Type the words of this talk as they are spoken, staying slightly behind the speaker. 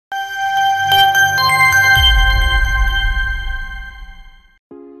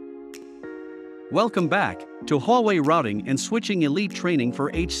Welcome back to Huawei Routing and Switching Elite Training for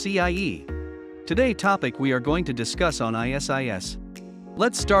HCIE. Today topic we are going to discuss on ISIS.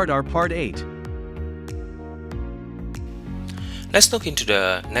 Let's start our part 8. Let's look into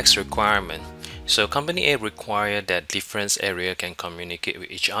the next requirement. So company A require that different area can communicate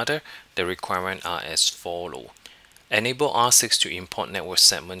with each other. The requirements are as follow. Enable R6 to import network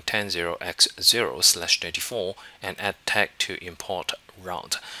segment 10.0x0/24 and add tag to import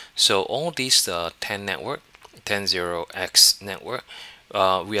route. So all these 10 network, 10.0x network,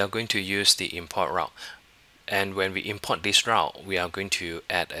 we are going to use the import route. And when we import this route, we are going to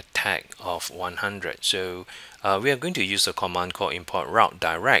add a tag of 100. So we are going to use a command called import route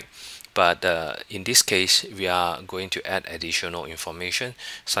direct. But in this case, we are going to add additional information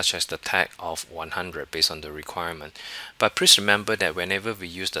such as the tag of 100 based on the requirement. But please remember that whenever we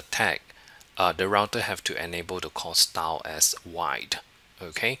use the tag, the router have to enable the call style as wide.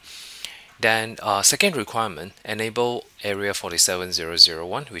 Okay. Then second requirement, enable area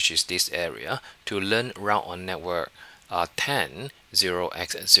 47001, which is this area, to learn route on network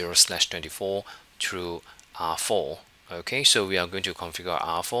 10.0x0/24 through R4. Okay, so we are going to configure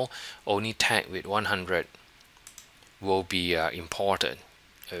R4. Only tag with 100 will be imported.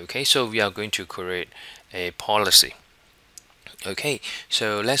 Okay, so we are going to create a policy. Okay,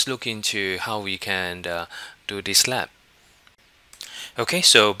 so let's look into how we can do this lab. Okay,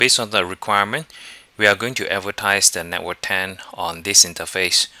 so based on the requirement, we are going to advertise the network 10 on this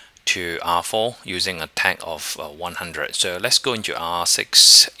interface to R4 using a tag of 100. So let's go into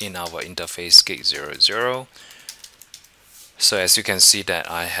R6 in our interface gig 00. So as you can see that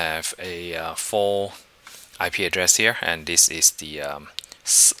I have a 4 IP address here, and this is the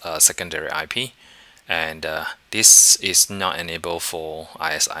secondary IP, and this is not enabled for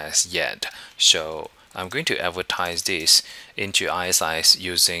ISIS yet. So I'm going to advertise this into ISIS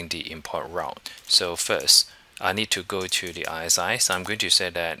using the import route. So first, I need to go to the ISIS. I'm going to say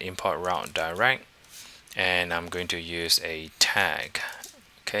that import route direct, and I'm going to use a tag.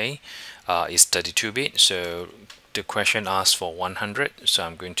 Okay, it's 32-bit, so the question asks for 100, so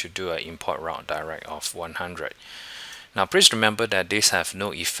I'm going to do an import route direct of 100. Now please remember that this have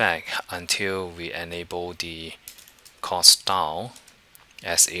no effect until we enable the call style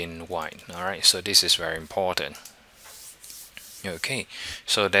as in wide. Alright, so this is very important. Okay,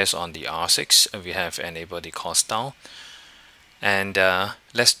 so that's on the R6. We have enabled the call style, and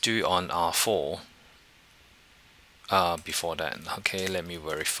let's do on R4 before that. Okay, let me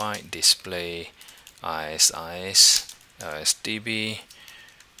verify display ISIS SDB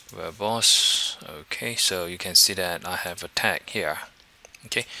verbose. Okay, so you can see that I have a tag here.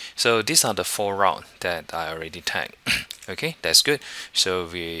 Okay, so these are the 4 routes that I already tagged. Okay, that's good. So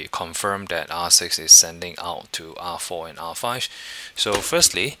we confirm that R6 is sending out to R4 and R5. So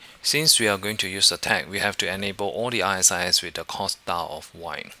firstly, since we are going to use the tag, we have to enable all the ISIS with the call style of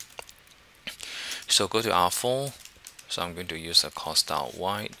wide. So go to R4. So I'm going to use a call style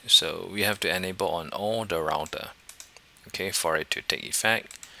wide. So we have to enable on all the router, okay, for it to take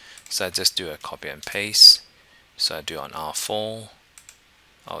effect. So I just do a copy and paste. So I do on R4.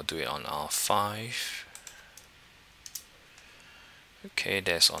 I'll do it on R5. Okay,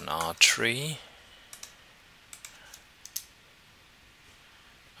 that's on R3.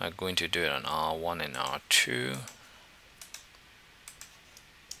 I'm going to do it on R1 and R2.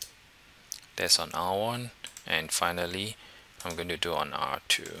 That's on R1. And finally, I'm going to do on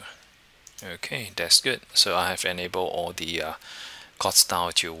R2. Okay, that's good. So I have enabled all the call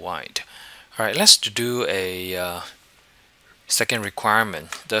style to wide. Alright, let's do a second requirement.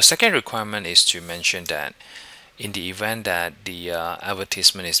 The second requirement is to mention that in the event that the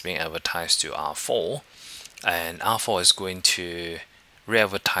advertisement is being advertised to R4, and R4 is going to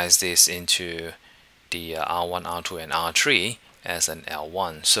re-advertise this into the R1, R2, and R3 as an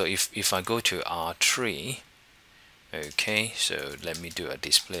L1. So if I go to R3, okay, so let me do a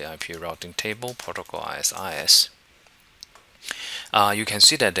display IP routing table protocol ISIS. You can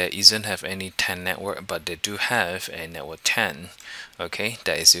see that there isn't have any 10 network, but they do have a network 10, okay,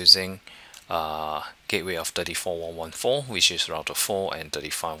 that is using gateway of 34.114, which is router 4, and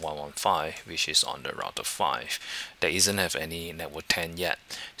 35.115, which is on the router 5. There isn't have any network 10 yet.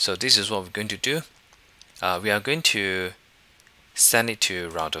 So this is what we're going to do. We are going to send it to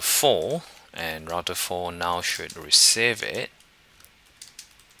router 4, and router 4 now should receive it.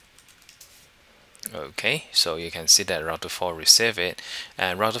 Okay, so you can see that router 4 receive it,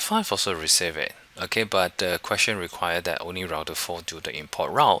 and router 5 also receive it. Okay, but the question required that only router 4 do the import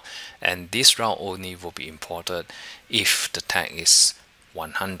route, and this route only will be imported if the tag is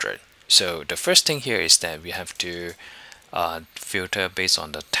 100. So the first thing here is that we have to filter based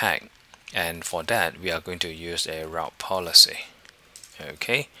on the tag. and for that we are going to use a route policy.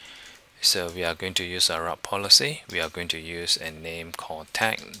 Okay, so we are going to use a route policy. We are going to use a name called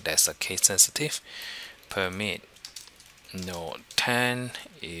tag. That's a case sensitive. Permit node 10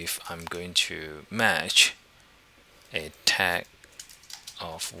 if I'm going to match a tag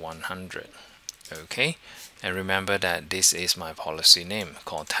of 100. Okay, and remember that this is my policy name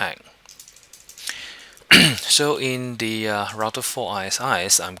called tag. So in the router 4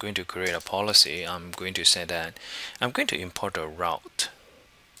 ISIs, I'm going to create a policy. I'm going to say that I'm going to import a route,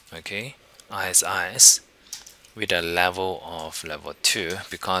 okay, ISIs with a level of level 2,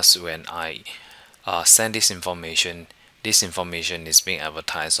 because when I send this information is being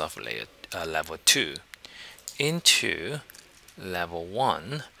advertised of level 2 into level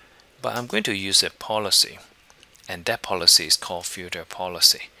 1, but I'm going to use a policy, and that policy is called filter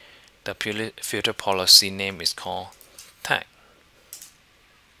policy. The filter policy name is called tag.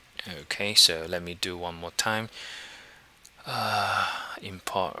 Okay, so let me do one more time.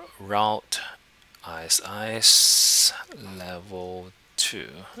 Import route ISIs level 2.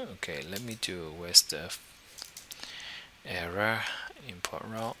 Okay, let me do, where's the error? Import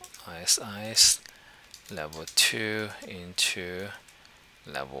route ISIs level 2 into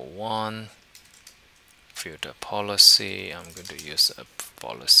level 1. Filter policy, I'm going to use a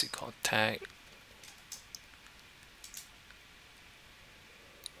policy called tag.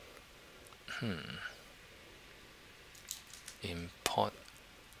 Import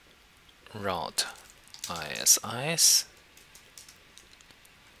route ISIs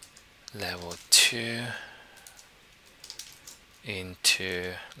level 2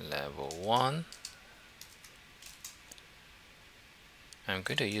 into level 1. I'm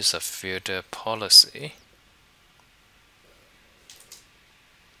going to use a filter policy.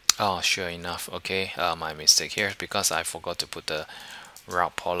 Oh, sure enough. Okay, my mistake here, because I forgot to put the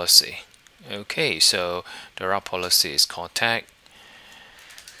route policy. Okay, so the route policy is called tag.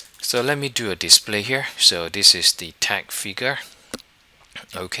 So let me do a display here. So this is the tag figure.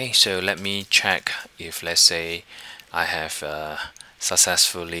 Okay, so let me check if, let's say, I have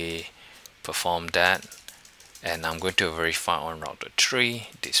successfully performed that, and I'm going to verify on router 3,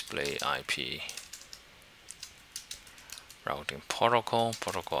 display IP routing protocol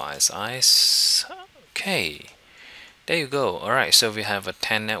ISIs. Okay, there you go. Alright, so we have a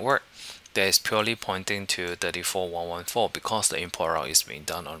 10 network that is purely pointing to 34114 because the import route is being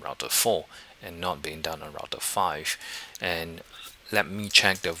done on router 4 and not being done on router 5. And let me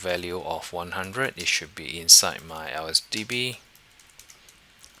check the value of 100. It should be inside my LSDB.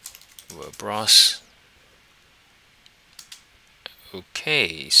 We'll browse.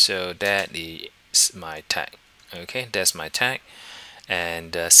 Okay, so that is my tag. Okay, that's my tag.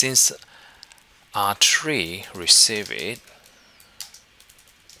 And since R3 receive it,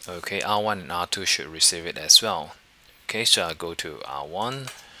 okay, R1 and R2 should receive it as well. Okay, so I go to R1,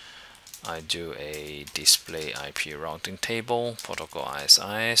 I do a display IP routing table, protocol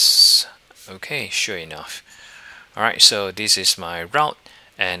ISIs. Okay, sure enough. Alright, so this is my route,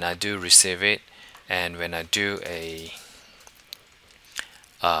 and I do receive it. And when I do a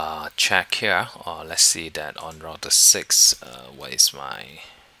check here, let's see that on router 6, what is my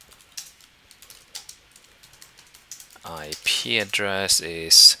IP address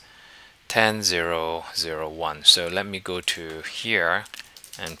is 10.0.0.1. So let me go to here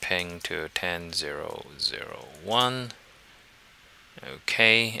and ping to 10.0.0.1.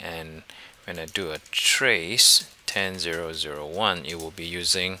 Okay, and when I do a trace 10.0.0.1, it will be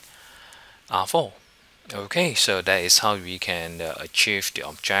using R4. Okay, so that is how we can achieve the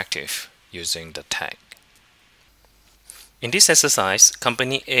objective using the tag. In this exercise,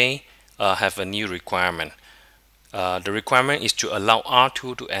 company A have a new requirement. The requirement is to allow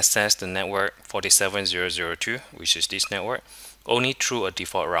R2 to access the network 47002, which is this network, only through a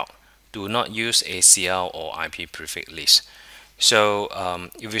default route. Do not use ACL or IP prefix list. So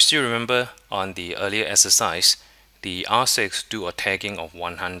if you still remember on the earlier exercise, the R6 do a tagging of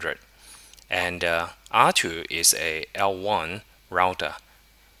 100, and R2 is a L1 router.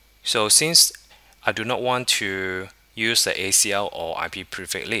 So since I do not want to use the ACL or IP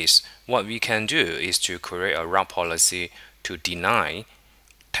prefix list, what we can do is to create a route policy to deny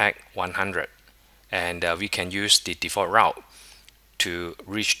tag 100, and we can use the default route to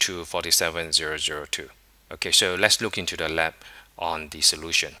reach to 47002. Okay, so let's look into the lab on the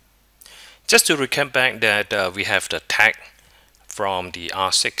solution. Just to recap back that we have the tag from the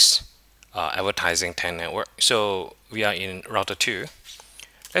R6 advertising 10 network. So we are in router 2.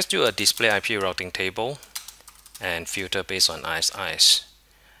 Let's do a display IP routing table and filter based on ISIs.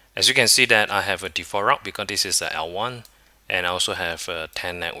 As you can see that I have a default route because this is a L1, and I also have a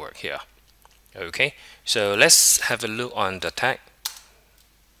 10 network here. Okay, so let's have a look on the tag.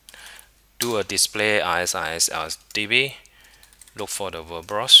 Do a display ISIS/DB. Look for the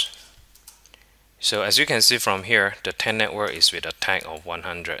verbose. So as you can see from here, the 10 network is with a tag of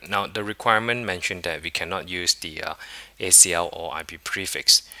 100. Now the requirement mentioned that we cannot use the ACL or IP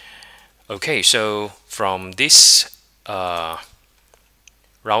prefix. Okay, so from this route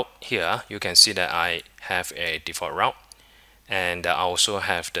here, you can see that I have a default route, and I also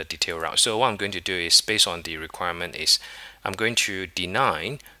have the detail route. So what I'm going to do is, based on the requirement, is I'm going to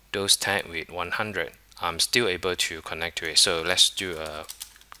deny those tags with 100. I'm still able to connect to it. So let's do a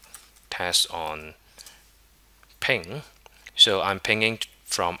test on ping. So I'm pinging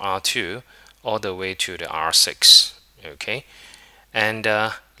from R2 all the way to the R6. Okay, and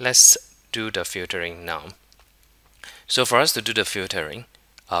let's do the filtering now. So for us to do the filtering,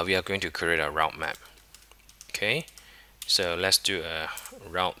 we are going to create a route map. Okay, so let's do a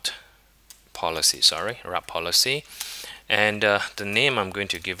route policy, and the name I'm going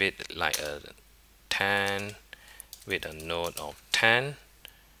to give it like a 10 with a node of 10.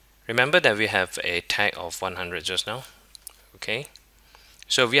 Remember that we have a tag of 100 just now. Okay,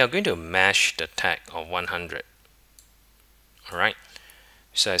 so we are going to match the tag of 100. Alright,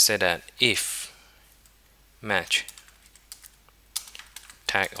 so I said that if match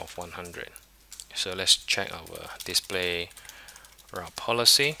tag of 100. So let's check our display route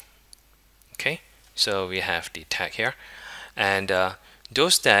policy. Okay, so we have the tag here, and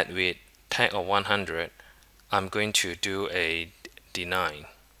those that with tag of 100, I'm going to do a deny.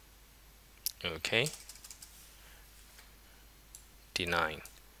 Okay, deny.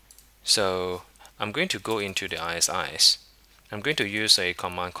 So I'm going to go into the ISIS. I'm going to use a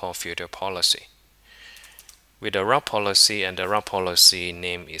command called filter policy with a route policy, and the route policy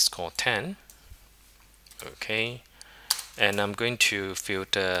name is called 10. Okay, and I'm going to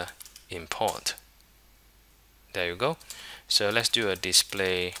filter import. There you go. So let's do a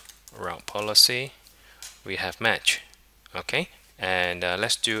display route policy. We have match. Okay, and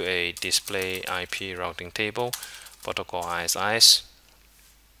let's do a display IP routing table protocol ISIS.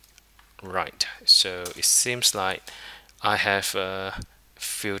 Right, so it seems like I have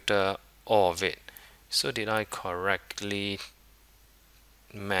filter all of it. So did I correctly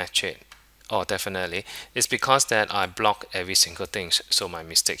match it? Oh, definitely. It's because that I block every single thing, so my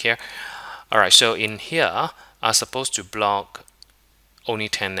mistake here. Alright, so in here I'm supposed to block only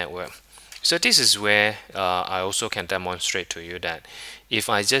 10 network. So this is where I also can demonstrate to you that if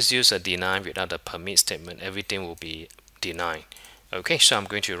I just use a deny without a permit statement, everything will be denied. Okay, so I'm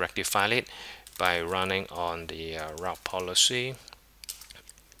going to rectify it by running on the route policy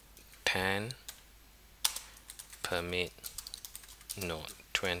 10 permit node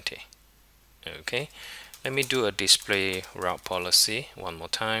 20. Okay, let me do a display route policy one more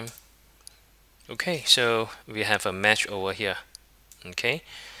time. Okay, so we have a match over here. Okay,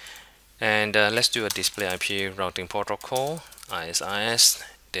 and let's do a display IP routing protocol ISIS.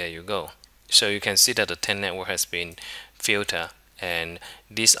 There you go. So you can see that the 10 network has been filtered, and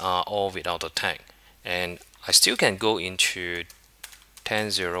these are all without a tag. And I still can go into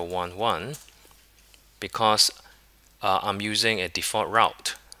 10.0.1.1 because I'm using a default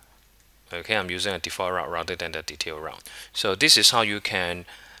route. Okay, I'm using a default route rather than the detail route. So this is how you can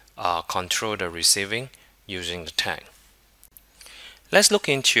control the receiving using the tag. Let's look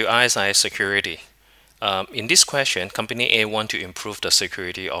into ISIS security. In this question, company A wants to improve the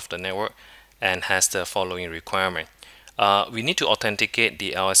security of the network and has the following requirement. We need to authenticate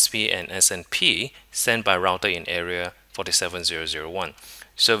the LSP and SNP sent by router in area 47001.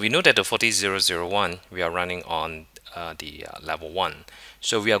 So we know that the 40001 we are running on the level 1.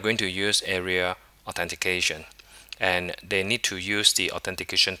 So we are going to use area authentication, and they need to use the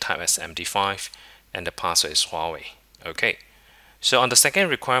authentication type as MD5 and the password is Huawei. Okay, so on the second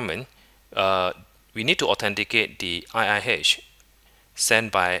requirement, we need to authenticate the IIH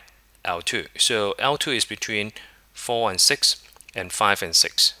sent by L2. So L2 is between 4 and 6 and 5 and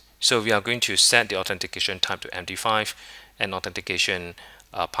 6. So we are going to set the authentication type to MD5 and authentication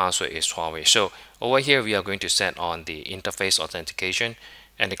password is Huawei. So over here we are going to set on the interface authentication,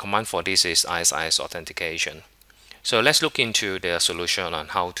 and the command for this is ISIS authentication. So let's look into the solution on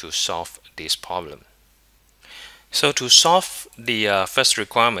how to solve this problem. So to solve the first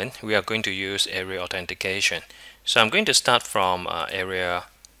requirement, we are going to use area authentication. So I'm going to start from area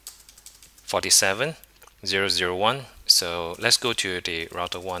 47001. So let's go to the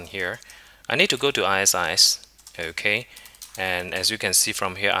router 1 here. I need to go to ISIS. Okay, and as you can see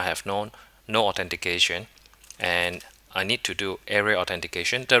from here, I have no authentication, and I need to do area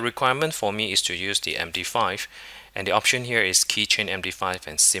authentication. The requirement for me is to use the MD5, and the option here is keychain MD5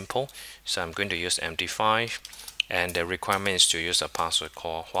 and simple. So I'm going to use MD5, and the requirement is to use a password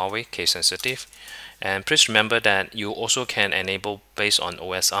called Huawei case sensitive. And please remember that you also can enable based on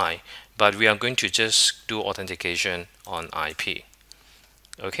OSI, but we are going to just do authentication on IP.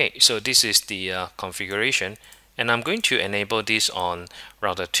 Okay, so this is the configuration, and I'm going to enable this on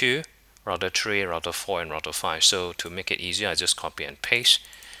router 2, router 3, router 4, and router 5. So to make it easier, I just copy and paste.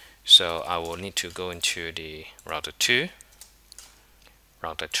 So I will need to go into the router 2,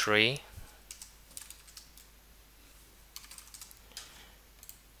 router 3,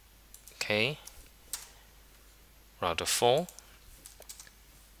 okay, router 4,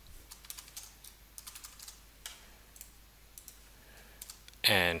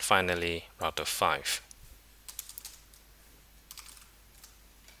 and finally router 5.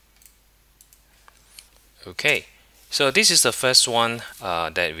 Okay, so this is the first one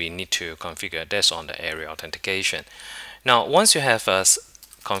that we need to configure. That's on the area authentication. Now once you have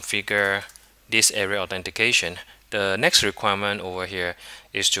configure this area authentication, the next requirement over here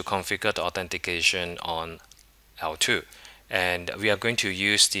is to configure the authentication on L2, and we are going to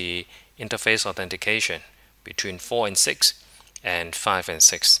use the interface authentication between 4 and 6 and 5 and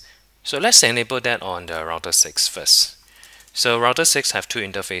 6. So let's enable that on the router 6 first. So router 6 have two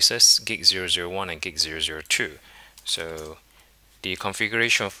interfaces, gig 001 and gig 002. So the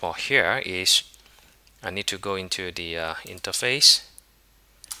configuration for here is I need to go into the interface,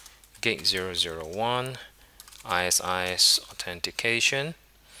 gig 001, ISIS authentication.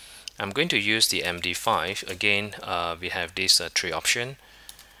 I'm going to use the MD5. Again, we have these three options.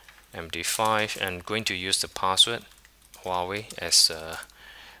 MD5, and going to use the password Huawei as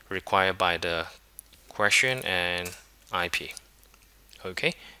required by the question, and IP.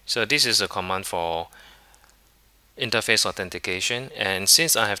 Okay, so this is a command for interface authentication, and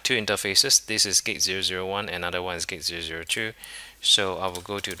since I have two interfaces, this is gig 001, another one is gig 002. So I will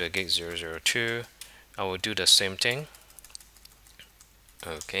go to the gig 002. I will do the same thing.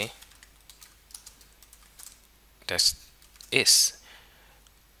 Okay, that's it.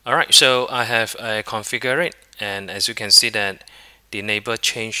 Alright, so I have configured it, and as you can see that the neighbor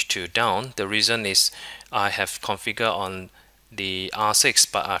changed to down. The reason is I have configured on the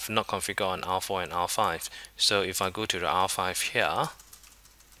R6, but I have not configured on R4 and R5. So if I go to the R5 here,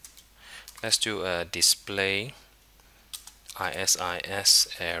 let's do a display ISIS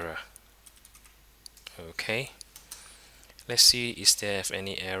error. Okay, let's see is there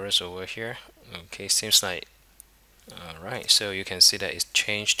any errors over here. Okay, seems like alright, so you can see that it's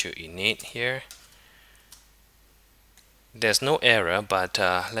changed to init here. There's no error, but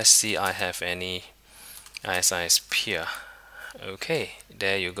let's see I have any ISIS peer. Okay,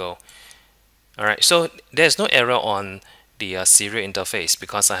 there you go. Alright, so there's no error on the serial interface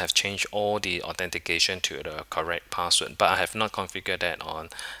because I have changed all the authentication to the correct password, but I have not configured that on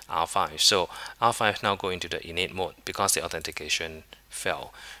R5. So R5 now go into the init mode because the authentication failed.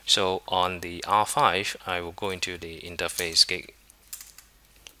 So on the R5, I will go into the interface gig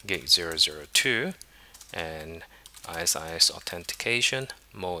 002 and ISIS authentication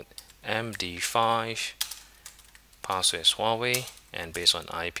mode MD5, password is Huawei, and based on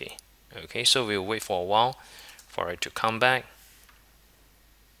IP. Okay, so we'll wait for a while for it to come back.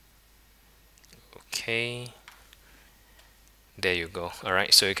 Okay, there you go.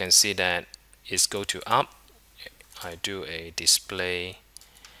 Alright, so you can see that it's go to up. I do a display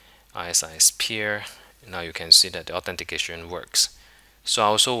ISIS peer. Now you can see that the authentication works. So I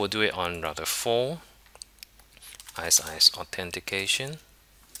also will do it on router 4, ISIS authentication.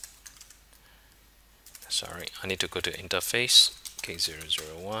 Sorry, I need to go to interface,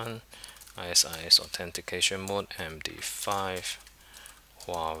 K001, ISIS authentication mode, MD5,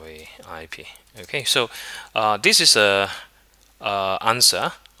 Huawei IP. Okay, so this is a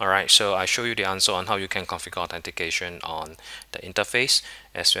answer. Alright, so I show you the answer on how you can configure authentication on the interface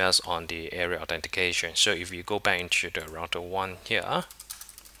as well as on the area authentication. So if you go back into the router 1 here,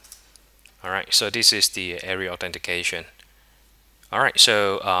 alright, so this is the area authentication. Alright,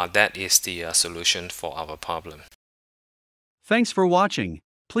 so that is the solution for our problem. Thanks for watching.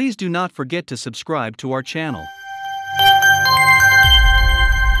 Please do not forget to subscribe to our channel.